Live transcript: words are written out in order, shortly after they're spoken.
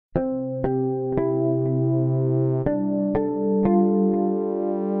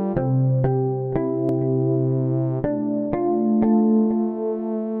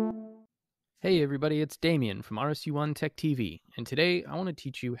everybody, it's Damien from RSU1 Tech TV, and today I want to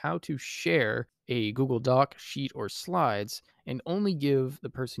teach you how to share a Google Doc, sheet, or slides and only give the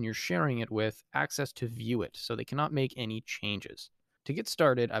person you're sharing it with access to view it so they cannot make any changes. To get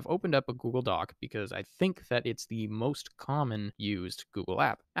started, I've opened up a Google Doc because I think that it's the most common used Google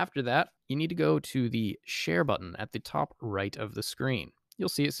app. After that, you need to go to the Share button at the top right of the screen. You'll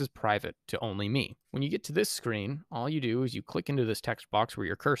see it says private to only me. When you get to this screen, all you do is you click into this text box where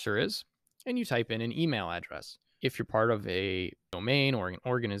your cursor is, and you type in an email address. If you're part of a domain or an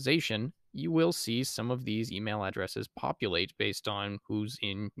organization, you will see some of these email addresses populate based on who's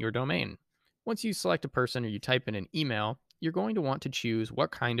in your domain. Once you select a person or you type in an email, you're going to want to choose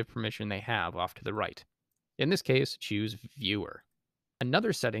what kind of permission they have off to the right. In this case, choose Viewer.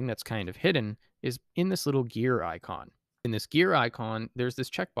 Another setting that's kind of hidden is in this little gear icon. In this gear icon, there's this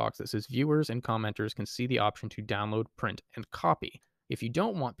checkbox that says viewers and commenters can see the option to download, print, and copy. If you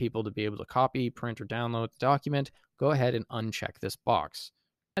don't want people to be able to copy, print, or download the document, go ahead and uncheck this box,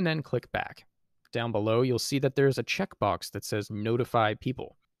 and then click back. Down below, you'll see that there's a checkbox that says notify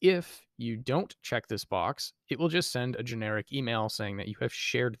people. If you don't check this box, it will just send a generic email saying that you have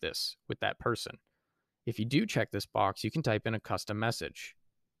shared this with that person. If you do check this box, you can type in a custom message.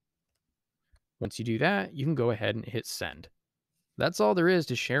 Once you do that, you can go ahead and hit send. That's all there is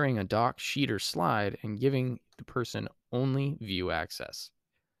to sharing a doc, sheet, or slide and giving the person only view access.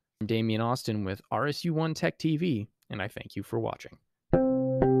 I'm Damien Austin with RSU1 Tech TV, and I thank you for watching.